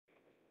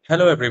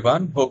Hello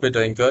everyone, hope you're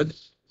doing good.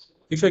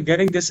 If you're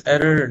getting this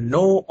error,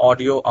 no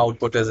audio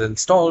output is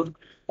installed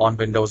on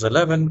Windows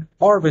 11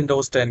 or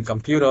Windows 10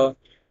 computer,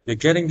 you're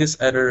getting this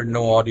error,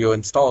 no audio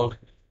installed,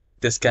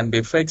 this can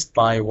be fixed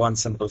by one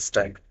simple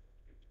step.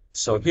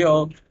 So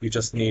here, you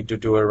just need to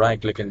do a right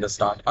click in the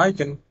start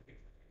icon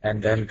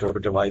and then go to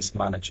Device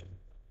Manager.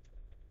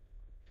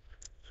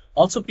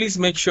 Also, please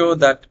make sure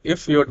that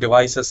if your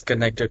device is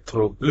connected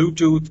through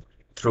Bluetooth,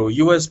 through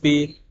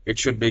USB, it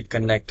should be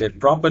connected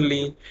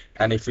properly.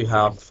 And if you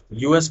have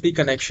USB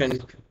connection,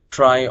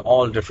 try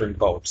all different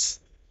ports.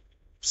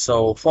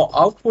 So for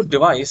output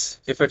device,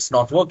 if it's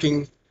not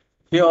working,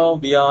 here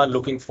we are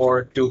looking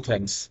for two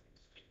things: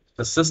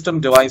 the system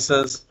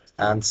devices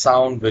and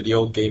sound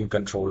video game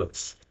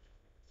controllers.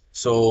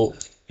 So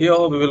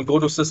here we will go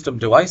to system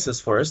devices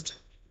first,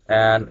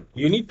 and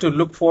you need to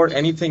look for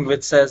anything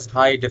which says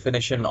high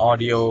definition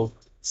audio,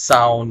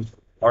 sound,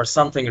 or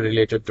something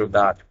related to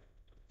that.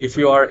 If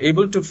you are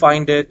able to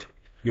find it,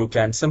 you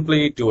can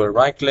simply do a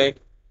right click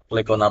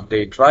on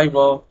update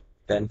driver,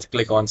 then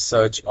click on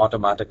search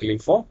automatically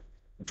for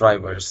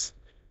drivers.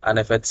 And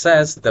if it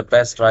says the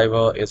best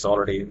driver is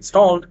already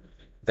installed,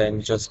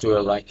 then just do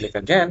a right click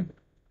again,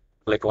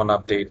 click on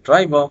update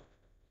driver,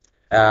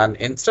 and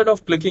instead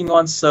of clicking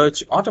on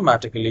search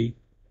automatically,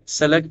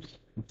 select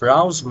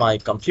browse my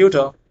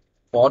computer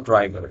for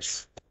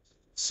drivers.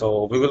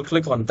 So we will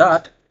click on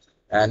that,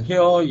 and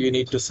here you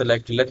need to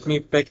select let me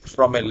pick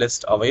from a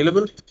list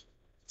available.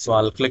 So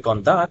I'll click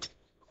on that,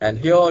 and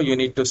here you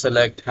need to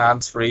select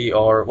hands-free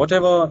or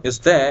whatever is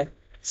there.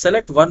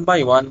 Select one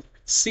by one,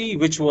 see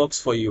which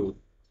works for you.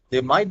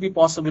 There might be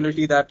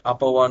possibility that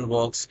upper one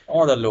works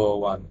or the lower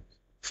one.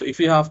 So if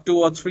you have two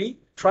or three,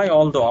 try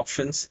all the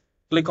options,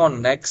 click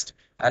on next,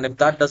 and if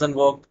that doesn't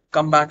work,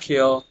 come back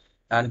here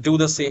and do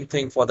the same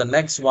thing for the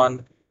next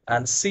one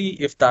and see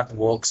if that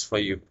works for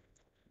you.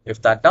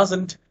 If that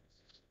doesn't,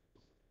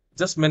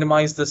 just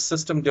minimize the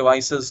system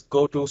devices,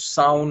 go to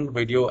sound,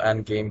 video,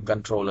 and game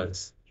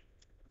controllers.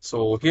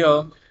 So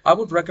here, I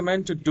would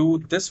recommend to do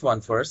this one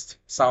first,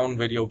 sound,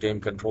 video,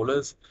 game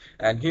controllers.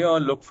 And here,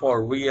 look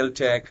for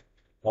Realtek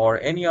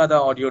or any other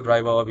audio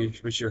driver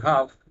which you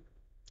have.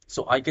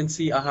 So I can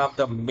see I have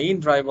the main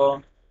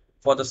driver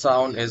for the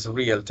sound is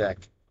Realtek.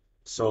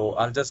 So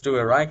I'll just do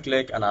a right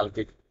click and I'll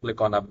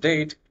click on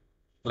update,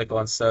 click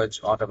on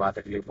search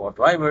automatically for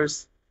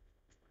drivers.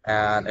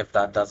 And if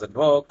that doesn't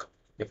work,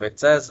 if it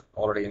says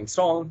already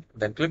installed,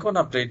 then click on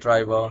update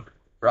driver,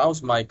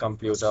 browse my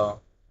computer,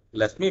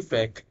 let me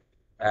pick,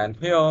 and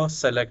here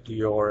select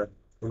your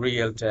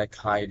Realtek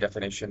high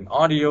definition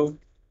audio,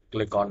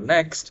 click on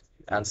next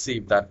and see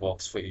if that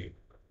works for you.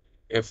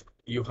 If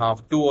you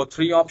have two or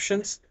three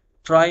options,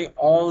 try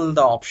all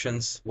the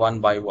options one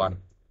by one,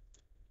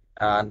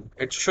 and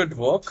it should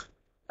work.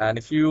 And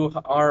if you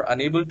are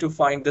unable to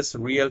find this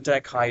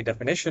Realtek high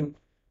definition,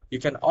 you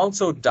can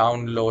also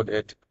download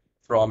it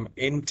from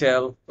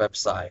Intel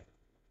website.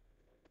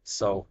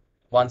 So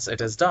once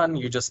it is done,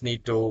 you just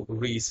need to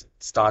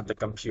restart the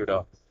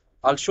computer.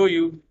 I'll show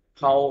you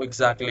how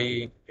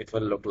exactly it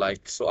will look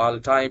like. So I'll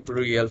type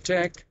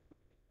Realtek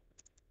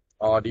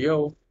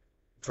audio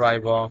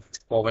driver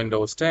for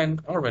Windows 10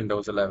 or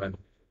Windows 11.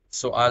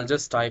 So I'll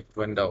just type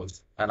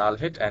Windows and I'll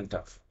hit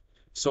enter.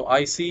 So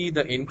I see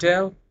the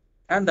Intel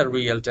and the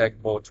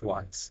Realtek both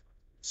ones.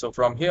 So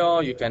from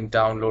here you can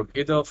download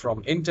either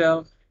from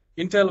Intel.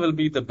 Intel will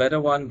be the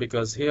better one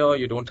because here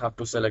you don't have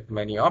to select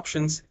many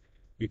options.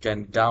 You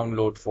can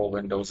download for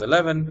Windows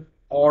 11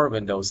 or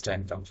Windows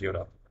 10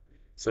 computer.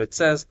 So it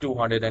says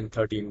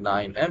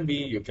 239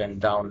 MB. You can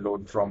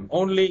download from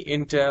only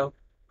Intel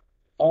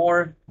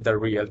or the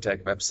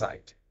Realtek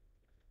website.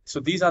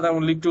 So these are the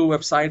only two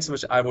websites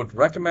which I would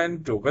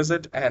recommend to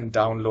visit and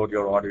download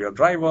your audio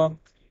driver.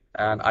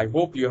 And I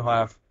hope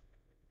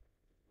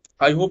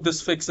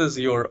this fixes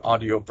your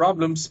audio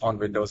problems on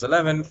Windows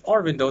 11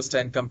 or Windows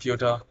 10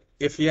 computer.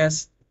 If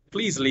yes,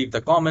 please leave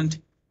the comment,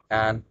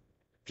 and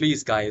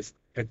please guys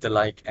hit the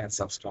like and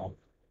subscribe.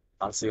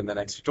 I'll see you in the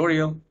next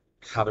tutorial.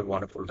 Have a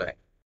wonderful day.